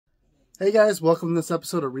Hey guys, welcome to this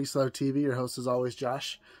episode of Reseller TV. Your host is always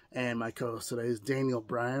Josh, and my co-host today is Daniel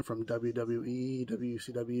Bryan from WWE,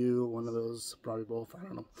 WCW, one of those, probably both, I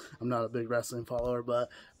don't know. I'm not a big wrestling follower, but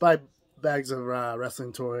buy bags of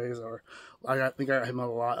wrestling toys, or I think I got him a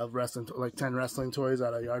lot of wrestling, like 10 wrestling toys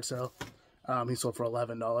at a yard sale. He sold for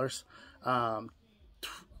 $11.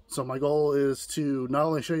 So my goal is to not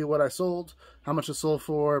only show you what I sold, how much it sold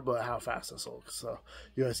for, but how fast it sold. So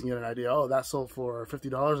you guys can get an idea. Oh, that sold for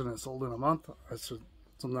 $50 and it sold in a month. That's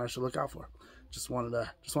something I should look out for. Just want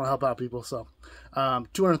to help out people. So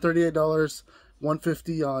 $238,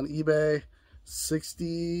 $150 on eBay,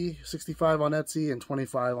 $65 on Etsy, and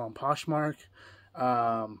 $25 on Poshmark.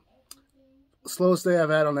 Slowest day I've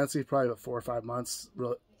had on Etsy probably about 4 or 5 months.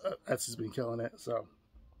 Really, Etsy's been killing it. So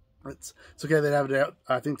it's okay. They have it.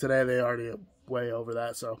 I think today they already way over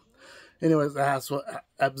that. So anyways, that's what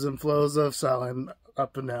ebbs and flows of selling,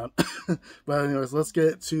 up and down. But anyways, let's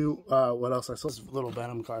get to what else I sold. This little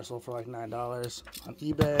Venom car sold for like $9 on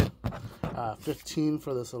eBay. $15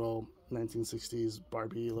 for this little 1960s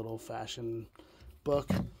Barbie little fashion book.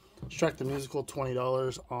 Shrek the Musical,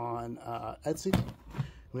 $20 on Etsy.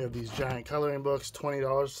 We have these giant coloring books,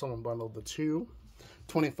 $20. Someone bundled the two.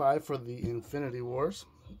 $25 for the Infinity Wars,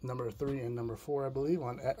 number 3 and number 4, I believe,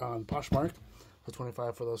 on Poshmark. So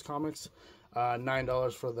 $25 for those comics.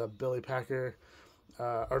 $9 for the Billy Packer,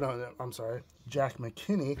 Jack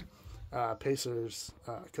McKinney, Pacers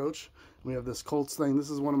coach. We have this Colts thing. This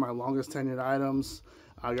is one of my longest tenured items.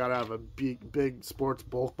 I got out of a big sports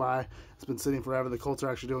bulk buy. It's been sitting forever. The Colts are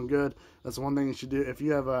actually doing good. That's one thing you should do. If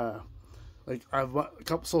you have I've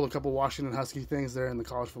sold a couple Washington Husky things there in the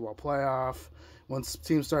college football playoff. Once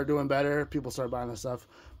teams start doing better, people start buying this stuff.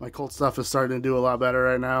 My Colts stuff is starting to do a lot better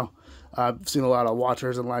right now. I've seen a lot of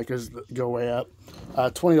watchers and likers go way up.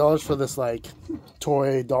 $20 for this like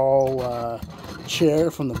toy doll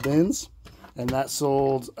chair from the bins, and that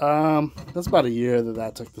sold. That's about a year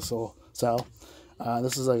that took to sell.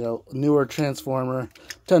 This is like a newer Transformer,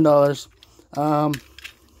 $10.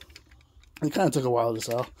 It kind of took a while to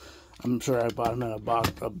sell. I'm sure I bought them in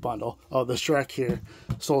a bundle. Oh, the Shrek here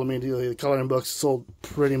sold immediately. The coloring books sold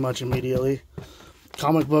pretty much immediately.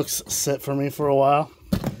 Comic books sit for me for a while.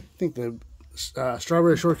 I think the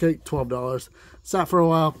Strawberry Shortcake, $12. Sat for a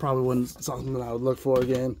while. Probably wasn't something that I would look for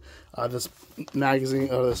again. This magazine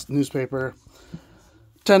or this newspaper,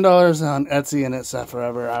 $10 on Etsy, and it sat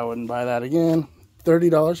forever. I wouldn't buy that again.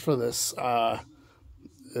 $30 for this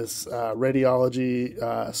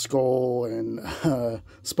radiology skull and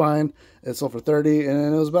spine. It sold for $30,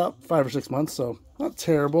 and it was about 5 or 6 months, so not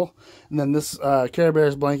terrible. And then this Care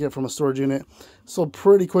Bears blanket from a storage unit sold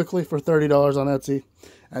pretty quickly for $30 on Etsy.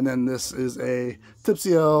 And then this is a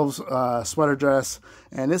Tipsy Elves sweater dress,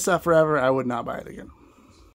 and it sat forever. I would not buy it again.